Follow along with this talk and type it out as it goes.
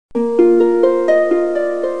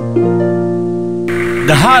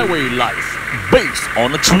The Highway Life, based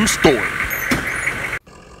on a true story.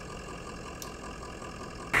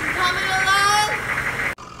 Coming along?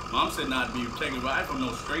 Mom said not to be taking a ride from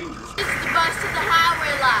no strangers. This is the bus to the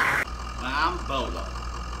Highway Life. I'm Bolo.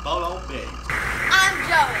 Bolo Big. I'm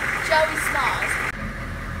Joey Smalls.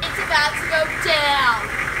 It's about to go down.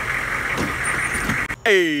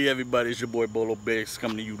 Hey everybody, it's your boy Bolo Biggs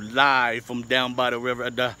coming to you live from down by the river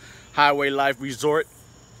at the Highway Life Resort.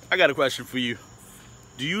 I got a question for you.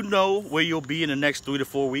 Do you know where you'll be in the next 3 to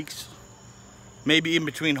 4 weeks? Maybe in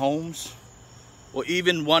between homes? Or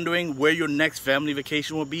even wondering where your next family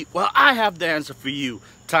vacation will be? Well, I have the answer for you.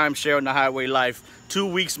 Timeshare on the Highway Life. 2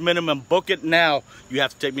 weeks minimum. Book it now. You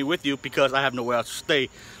have to take me with you because I have nowhere else to stay.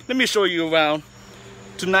 Let me show you around.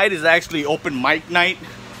 Tonight is actually open mic night.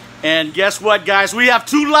 And guess what, guys? We have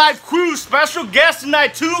 2 live crews. Special guests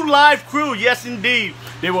tonight. 2 live crew. Yes, indeed.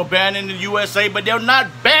 They were banned in the USA, but they're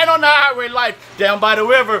not banned on the Highway Life down by the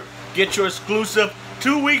river. Get your exclusive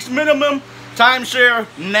 2 weeks minimum timeshare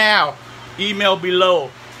now. Email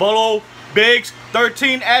below.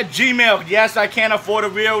 BoloBiggs13@gmail. Yes, I can't afford a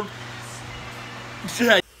real.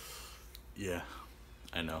 Yeah,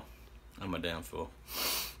 I know. I'm a damn fool.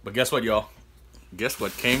 But guess what, y'all? Guess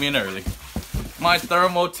what came in early? My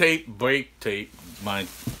thermal brake tape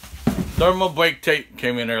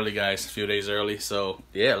came in early, guys, a few days early. So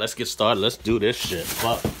yeah, let's get started. Let's do this shit.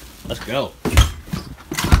 Fuck, let's go.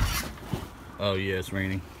 Oh yeah, it's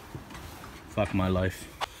raining. Fuck my life.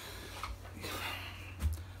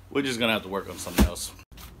 We're just gonna have to work on something else.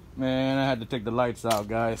 Man, I had to take the lights out,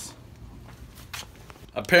 guys.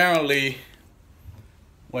 Apparently,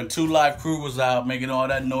 when 2 live crew was out making all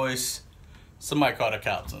that noise, somebody called the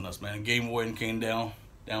cops on us, man. Game warden came down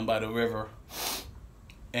by the river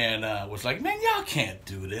and was like, man, y'all can't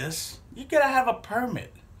do this. You gotta have a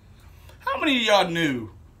permit. How many of y'all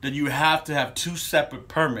knew that you have to have 2 separate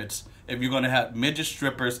permits if you're gonna have midget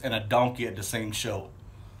strippers and a donkey at the same show?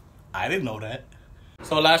 I didn't know that.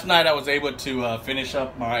 So last night I was able to finish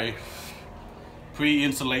up my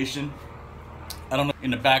pre-installation. I don't know,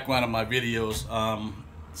 in the background of my videos,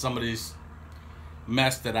 some of these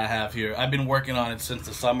mess that I have here. I've been working on it since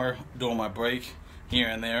the summer, doing my break here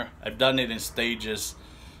and there. I've done it in stages,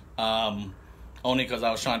 only because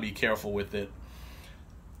I was trying to be careful with it.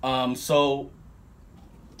 So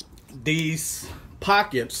these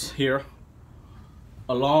pockets here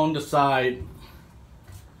along the side,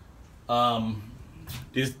 the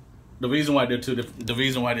reason why they're two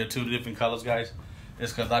different colors, guys,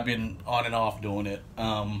 is because I've been on and off doing it.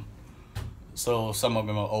 So some of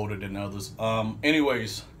them are older than others.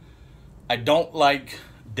 Anyways, I don't like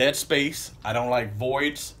dead space. I don't like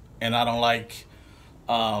voids, and I don't like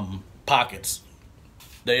pockets.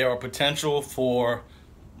 They are potential for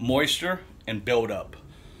moisture and buildup.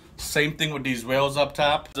 Same thing with these rails up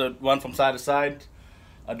top. The run from side to side,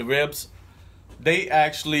 the ribs. They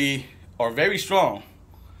actually are very strong,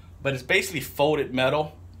 but it's basically folded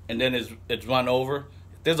metal, and then it's run over.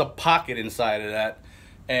 There's a pocket inside of that,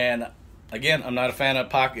 and again, I'm not a fan of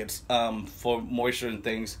pockets for moisture and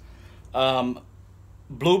things.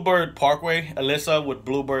 Bluebird Parkway, Alyssa with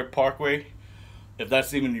Bluebird Parkway, if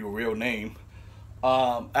that's even your real name,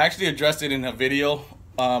 I actually addressed it in a video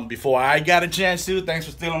before I got a chance to. Thanks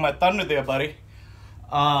for stealing my thunder there, buddy.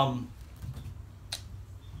 I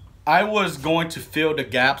was going to fill the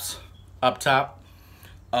gaps up top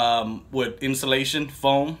with insulation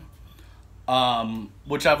foam,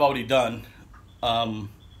 which I've already done,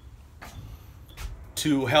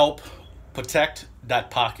 to help protect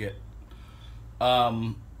that pocket.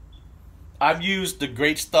 I've used the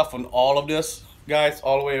great stuff on all of this, guys,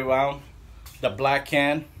 all the way around. The black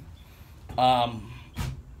can.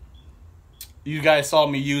 You guys saw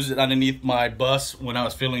me use it underneath my bus when I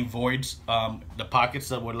was filling voids, the pockets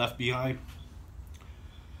that were left behind.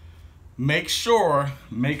 Make sure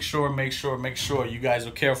you guys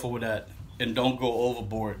are careful with that and don't go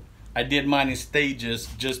overboard. I did mine in stages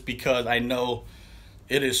just because I know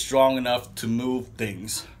it is strong enough to move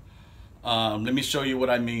things. Let me show you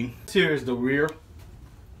what I mean. Here is the rear.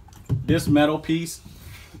 This metal piece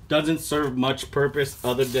doesn't serve much purpose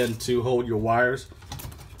other than to hold your wires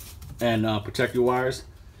and protect your wires.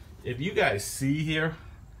 If you guys see here,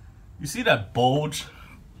 you see that bulge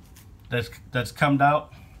that's come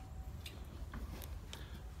out?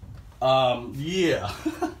 Yeah.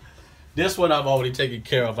 This one I've already taken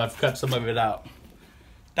care of. I've cut some of it out.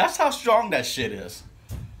 That's how strong that shit is.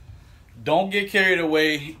 Don't get carried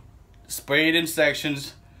away. Spray it in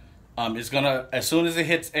sections. It's gonna, as soon as it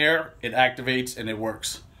hits air, it activates and it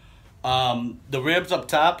works. The ribs up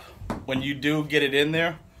top, when you do get it in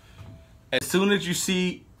there, as soon as you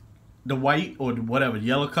see the white or the whatever,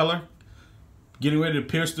 yellow color, getting ready to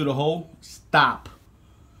pierce through the hole, stop.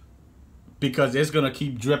 Because it's gonna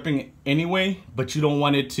keep dripping anyway, but you don't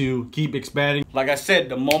want it to keep expanding. Like I said,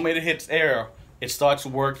 the moment it hits air, it starts to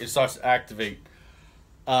work, it starts to activate.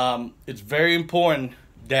 It's very important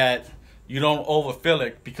that you don't overfill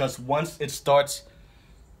it, because once it starts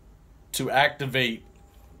to activate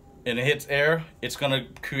and it hits air, it's gonna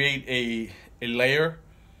create a layer,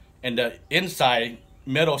 and the inside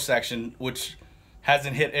middle section, which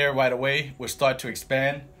hasn't hit air right away, will start to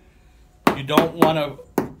expand. You don't want to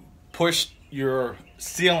push your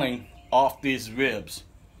ceiling off these ribs,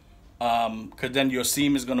 because then your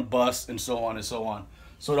seam is going to bust, and so on and so on.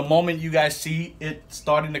 So the moment you guys see it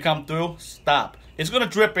starting to come through, stop. It's going to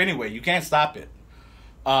drip anyway. You can't stop it.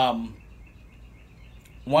 One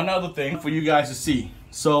other thing for you guys to see.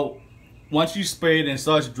 So once you spray it and it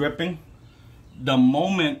starts dripping, the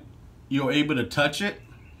moment you're able to touch it,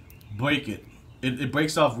 break it. It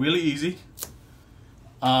breaks off really easy,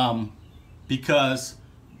 because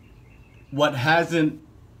what hasn't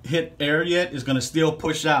hit air yet is going to still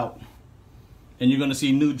push out, and you're going to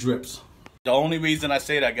see new drips. The only reason I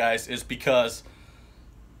say that, guys, is because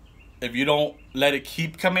if you don't let it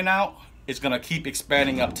keep coming out, it's going to keep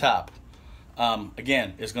expanding up top.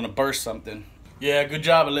 Again, it's going to burst something. Yeah, good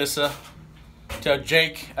job, Alyssa. Tell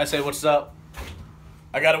Jake I say what's up.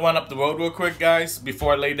 I got to run up the road real quick, guys.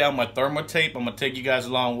 Before I lay down my thermal tape, I'm going to take you guys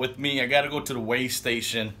along with me. I got to go to the weigh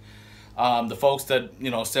station. The folks that,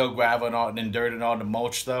 you know, sell gravel and all, and dirt and all the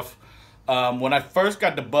mulch stuff. When I first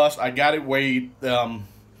got the bus, I got it weighed to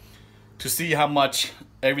see how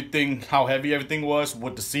heavy everything was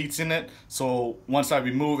with the seats in it. So once I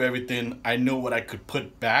remove everything, I knew what I could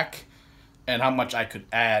put back and how much I could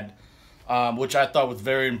add, which I thought was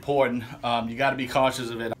very important. You got to be cautious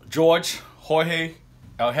of it. Jorge,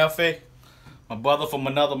 El Jefe, my brother from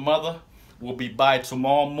another mother, will be by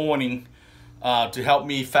tomorrow morning to help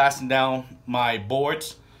me fasten down my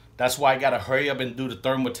boards. That's why I gotta hurry up and do the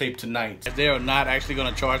thermal tape tonight. They are not actually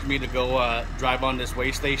gonna charge me to go drive on this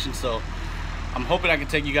weigh station, so I'm hoping I can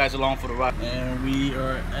take you guys along for the ride. And we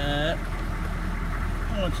are at,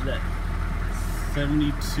 how much is that?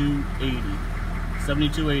 72.80.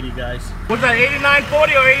 72.80, guys. What's that,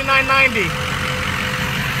 89.40 or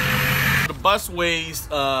 89.90? The bus weighs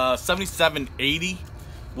 77.80.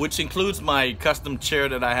 which includes my custom chair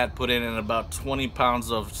that I had put in, and about 20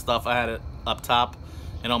 pounds of stuff I had it up top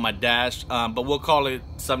and on my dash, but we'll call it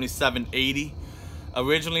 77.80.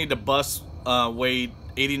 Originally the bus weighed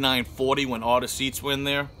 89.40 when all the seats were in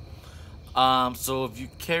there. So if you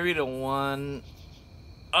carry the one,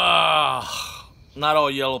 not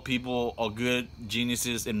all yellow people are good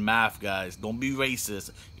geniuses in math, guys. Don't be racist.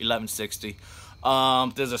 1160.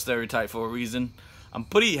 There's a stereotype for a reason. I'm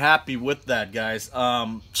pretty happy with that, guys.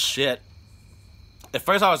 Shit. At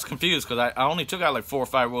first I was confused because I only took out like 4 or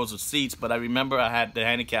 5 rows of seats, but I remember I had the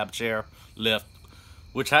handicap chair lift,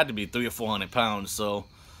 which had to be 300 or 400 pounds. So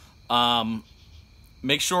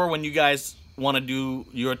make sure when you guys want to do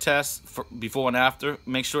your test before and after,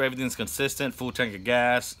 make sure everything's consistent. Full tank of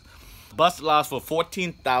gas. Bus allows for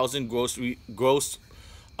 14,000 gross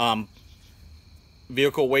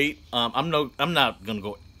vehicle weight. I'm not gonna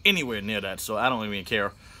go anywhere near that, so I don't even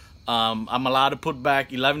care. I'm allowed to put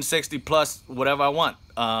back 1160 plus whatever I want,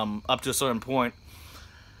 up to a certain point.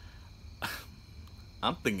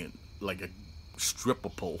 I'm thinking like a stripper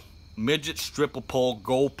pole, midget stripper pole,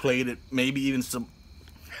 gold plated, maybe even some.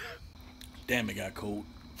 Damn, it got cold.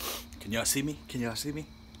 Can y'all see me? Can y'all see me?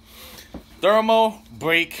 Thermal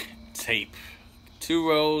brake tape, 2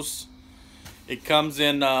 rows. It comes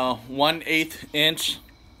in 1/8 inch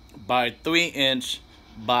by 3 inch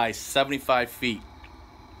by 75 feet.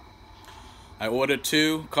 I ordered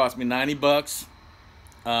 2, cost me 90 bucks.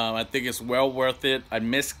 I think it's well worth it. I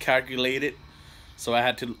miscalculated, so I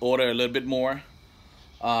had to order a little bit more.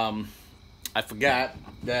 I forgot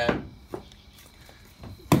that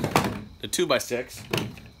the 2x6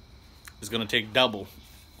 is gonna take double,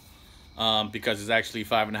 because it's actually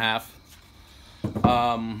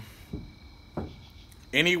 5.5.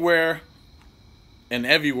 Anywhere and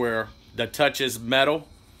everywhere that touches metal,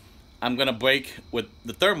 I'm gonna break with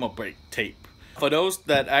the thermal brake tape. For those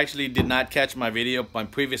that actually did not catch my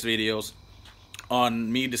previous videos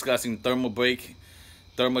on me discussing thermal brake,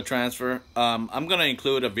 thermal transfer, I'm gonna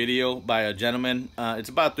include a video by a gentleman. It's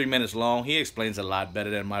about 3 minutes long. He explains a lot better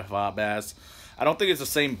than my fob ass. I don't think it's the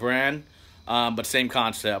same brand, but same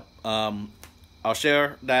concept. I'll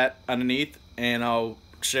share that underneath, and I'll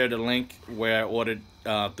share the link where I ordered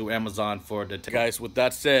through Amazon for the tape. Guys, with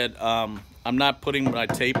that said, I'm not putting my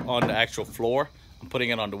tape on the actual floor. I'm putting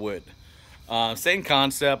it on the wood. Same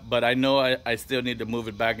concept, but I know I still need to move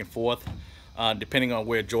it back and forth depending on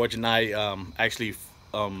where George and I actually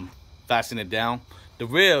fasten it down. The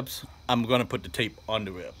ribs, I'm gonna put the tape on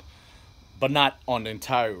the rib, but not on the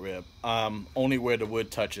entire rib, only where the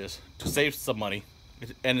wood touches, to save some money.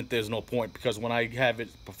 And there's no point, because when I have it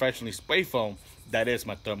professionally spray foam, that is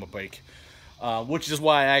my thermal break, which is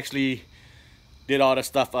why I actually did all the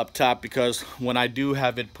stuff up top, because when I do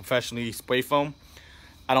have it professionally spray foam,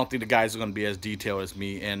 I don't think the guys are going to be as detailed as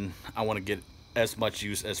me, and I want to get as much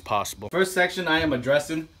use as possible. First section I am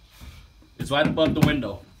addressing is right above the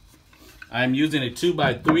window. I am using a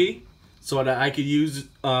 2x3 so that I could use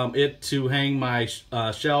it to hang my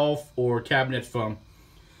shelf or cabinet from.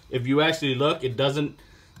 If you actually look, it doesn't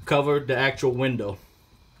cover the actual window.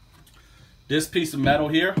 This piece of metal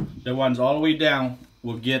here that runs all the way down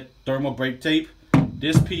will get thermal break tape.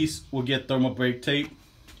 This piece will get thermal break tape.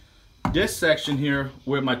 This section here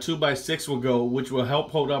where my 2x6 will go, which will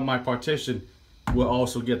help hold up my partition, will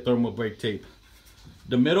also get thermal break tape.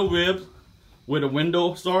 The middle ribs where the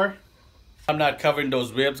windows are, I'm not covering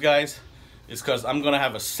those ribs, guys. It's because I'm going to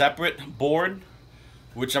have a separate board,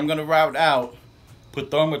 which I'm going to route out,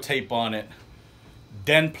 put thermal tape on it,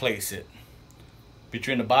 then place it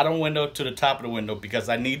between the bottom window to the top of the window, because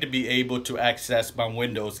I need to be able to access my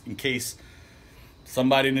windows in case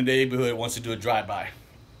somebody in the neighborhood wants to do a drive-by.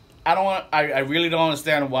 I really don't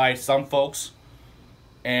understand why some folks,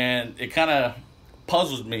 and it kind of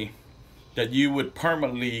puzzles me, that you would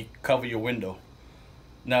permanently cover your window.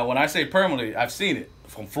 Now, when I say permanently, I've seen it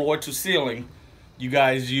from floor to ceiling. You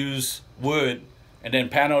guys use wood and then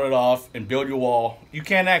panel it off and build your wall. You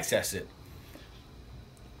can't access it.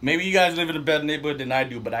 Maybe you guys live in a better neighborhood than I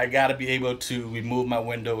do, but I gotta be able to remove my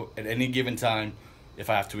window at any given time if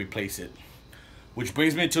I have to replace it. Which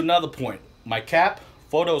brings me to another point. My cap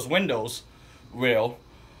for those windows rail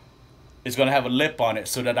is gonna have a lip on it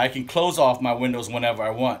so that I can close off my windows whenever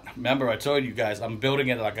I want. Remember, I told you guys I'm building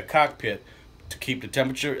it like a cockpit to keep the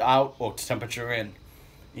temperature out or temperature in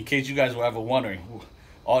case you guys were ever wondering.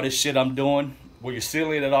 All this shit I'm doing, where you're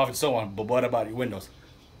sealing it off and so on, but what about your windows?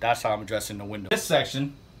 That's how I'm addressing the window. This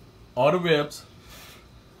section, all the ribs,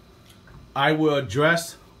 I will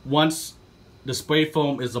address once the spray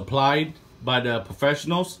foam is applied by the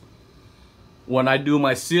professionals. When I do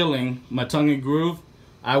my sealing, my tongue and groove,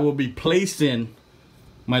 I will be placing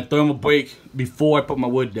my thermal break before I put my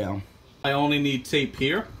wood down. I only need tape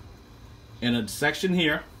here, in a section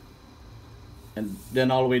here, and then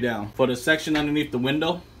all the way down. For the section underneath the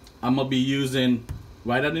window, I'm gonna be using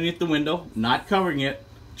right underneath the window, not covering it,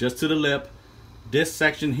 just to the lip, this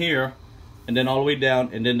section here, and then all the way down,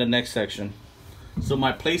 and then the next section. So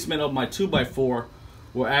my placement of my 2x4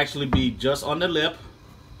 will actually be just on the lip,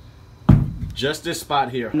 just this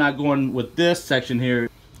spot here. I'm not going with this section here.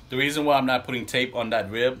 The reason why I'm not putting tape on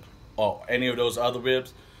that rib or any of those other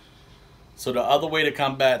ribs, so the other way to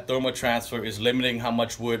combat thermal transfer is limiting how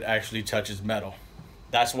much wood actually touches metal.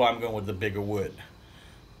 That's why I'm going with the bigger wood.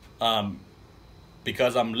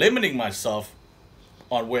 Because I'm limiting myself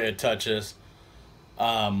on where it touches,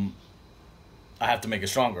 I have to make it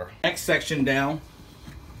stronger. Next section down,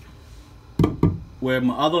 where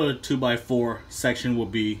my other 2x4 section will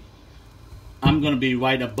be, I'm gonna be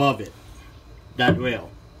right above it, that rail.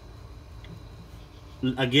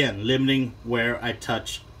 Again, limiting where I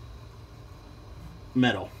touch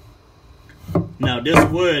metal. Now this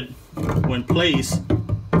wood, when placed,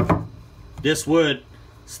 this wood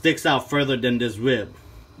sticks out further than this rib.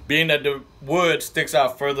 Being that the wood sticks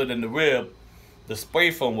out further than the rib, the spray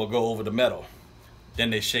foam will go over the metal.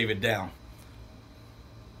 Then they shave it down.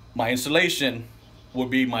 My insulation will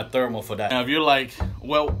be my thermal for that. Now if you're like,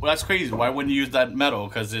 well, that's crazy, why wouldn't you use that metal?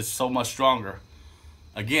 Because it's so much stronger.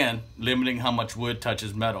 Again, limiting how much wood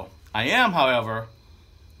touches metal. I am, however,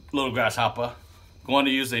 little grasshopper, going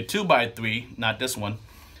to use a 2x3, not this one,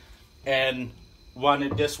 and run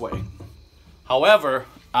it this way. However,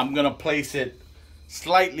 I'm gonna place it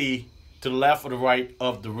slightly to the left or the right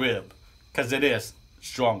of the rib, because it is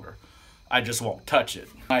stronger. I just won't touch it.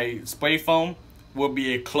 My spray foam will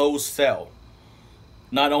be a closed cell.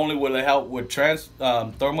 Not only will it help with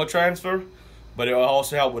thermal transfer, but it will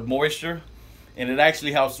also help with moisture, and it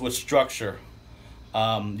actually helps with structure.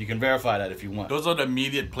 You can verify that if you want. Those are the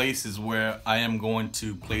immediate places where I am going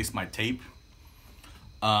to place my tape.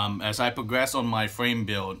 As I progress on my frame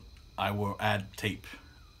build, I will add tape.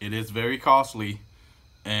 It is very costly,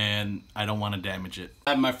 and I don't want to damage it.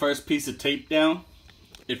 I have my first piece of tape down.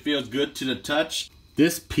 It feels good to the touch.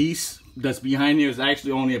 This piece that's behind here is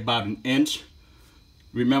actually only about 1 inch.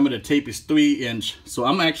 Remember, the tape is 3 inch, so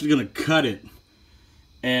I'm actually gonna cut it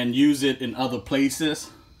and use it in other places.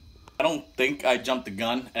 I don't think I jumped the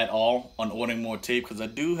gun at all on ordering more tape, because I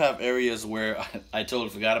do have areas where I totally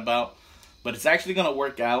forgot about. But it's actually going to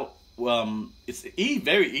work out. It's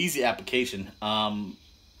very easy application.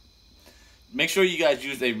 Make sure you guys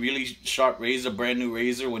use a really sharp razor, brand new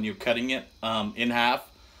razor, when you're cutting it in half.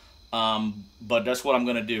 But that's what I'm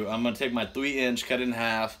going to do. I'm going to take my 3-inch, cut it in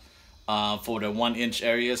half for the 1-inch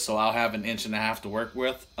area. So I'll have 1.5 inches to work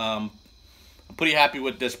with. I'm pretty happy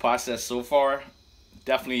with this process so far.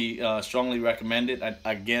 Definitely strongly recommend it.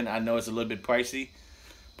 Again, I know it's a little bit pricey,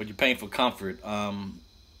 but you're paying for comfort.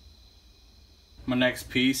 My next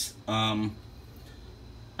piece, I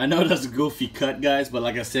know that's a goofy cut, guys, but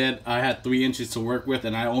like I said, I had 3 inches to work with,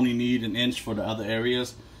 and I only need 1 inch for the other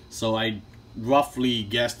areas. So I roughly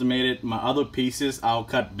guesstimated. My other pieces I'll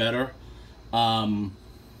cut better, but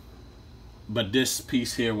this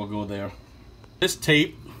piece here will go there. This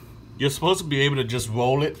tape, you're supposed to be able to just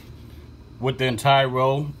roll it with the entire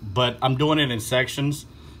roll, but I'm doing it in sections.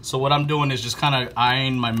 So what I'm doing is just kind of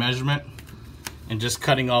eyeing my measurement and just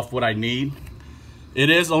cutting off what I need. It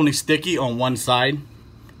is only sticky on one side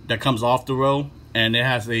that comes off the roll, and it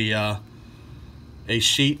has a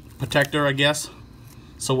sheet protector, I guess.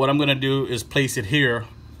 So what I'm gonna do is place it here.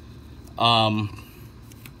 I'm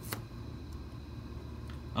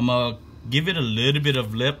gonna give it a little bit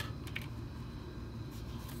of lip.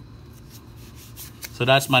 So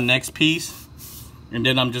that's my next piece, and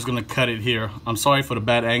then I'm just gonna cut it here. I'm sorry for the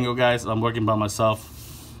bad angle, guys. I'm working by myself.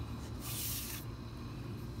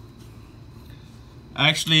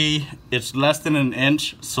 Actually, it's less than 1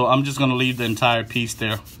 inch, so I'm just gonna leave the entire piece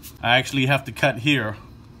there. I actually have to cut here,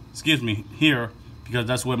 excuse me, here, because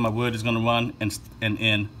that's where my wood is gonna run and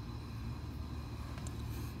in.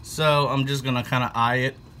 So I'm just gonna kind of eye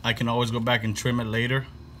it. I can always go back and trim it later.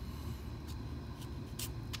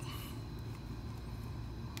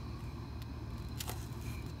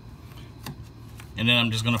 And then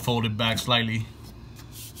I'm just gonna fold it back slightly.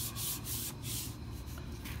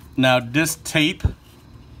 Now this tape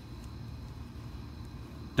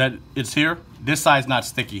that it's here, this side's not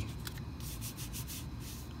sticky.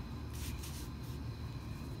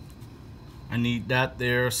 I need that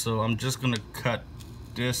there, so I'm just gonna cut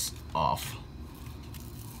this off.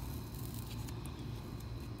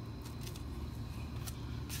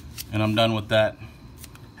 And I'm done with that.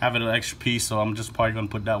 Have an extra piece, so I'm just probably gonna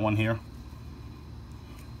put that one here.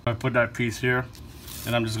 I put that piece here,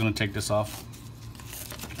 and I'm just gonna take this off.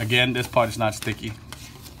 Again, this part is not sticky.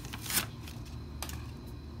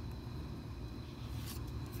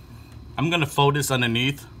 I'm gonna fold this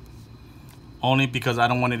underneath, only because I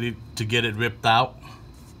don't want it to get it ripped out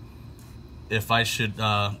if I should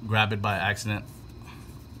grab it by accident.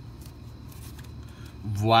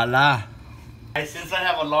 Voila. Since I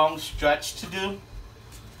have a long stretch to do,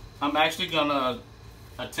 I'm actually gonna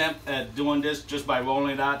attempt at doing this just by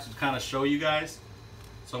rolling it out to kind of show you guys.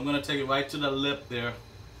 So I'm gonna take it right to the lip there,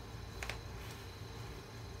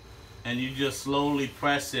 and you just slowly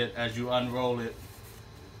press it as you unroll it.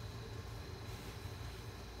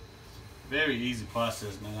 Very easy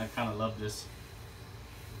process, man. I kind of love this.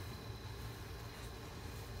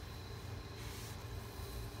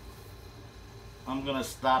 I'm gonna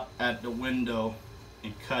stop at the window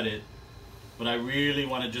and cut it, but I really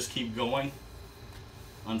want to just keep going.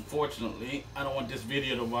 Unfortunately, I don't want this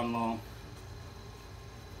video to run long.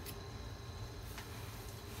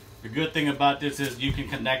 The good thing about this is you can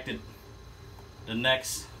connect it, the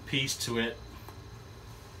next piece to it.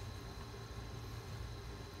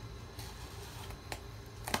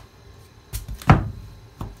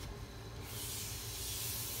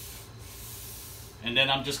 And then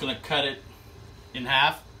I'm just gonna cut it in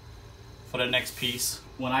half for the next piece.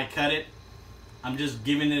 When I cut it, I'm just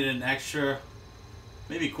giving it an extra,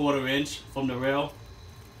 maybe 1/4 inch from the rail,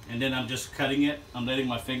 and then I'm just cutting it. I'm letting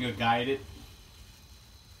my finger guide it.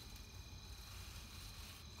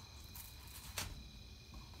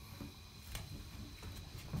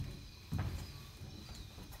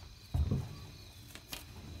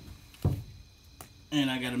 And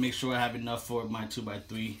I gotta make sure I have enough for my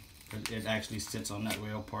 2x3. It actually sits on that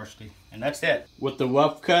rail partially. And that's it. With the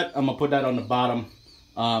rough cut, I'm gonna put that on the bottom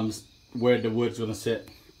where the wood's gonna sit.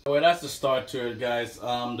 Well, that's the start to it, guys.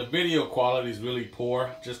 The video quality is really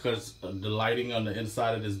poor just because of the lighting on the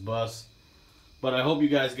inside of this bus. But I hope you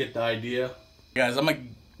guys get the idea. Guys, I'm gonna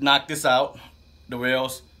knock this out, the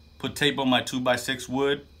rails, put tape on my 2x6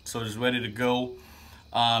 wood so it's ready to go.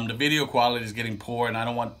 The video quality is getting poor, and I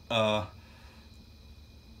don't want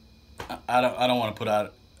I don't want to put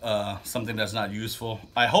out something that's not useful.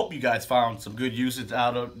 I hope you guys found some good usage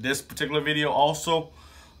out of this particular video. Also,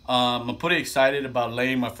 I'm pretty excited about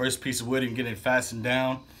laying my first piece of wood and getting it fastened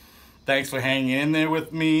down. Thanks for hanging in there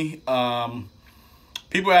with me.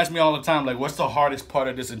 People ask me all the time, like, what's the hardest part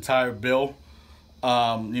of this entire build? You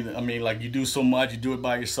know, I mean, like, you do so much, you do it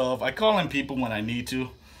by yourself. I call in people when I need to,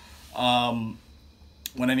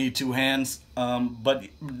 when I need two hands. But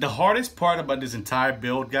the hardest part about this entire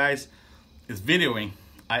build, guys, is videoing.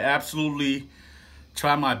 I absolutely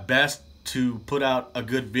try my best to put out a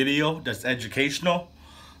good video that's educational,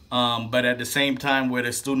 but at the same time where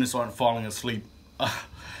the students aren't falling asleep.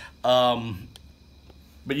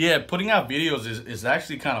 But yeah, putting out videos is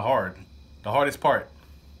actually kind of hard. The hardest part.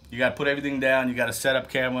 You got to put everything down. You got to set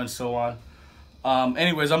up camera and so on.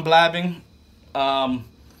 Anyways, I'm blabbing.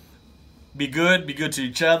 Be good. Be good to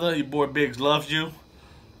each other. Your boy Biggs loves you.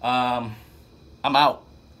 I'm out.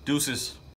 Deuces.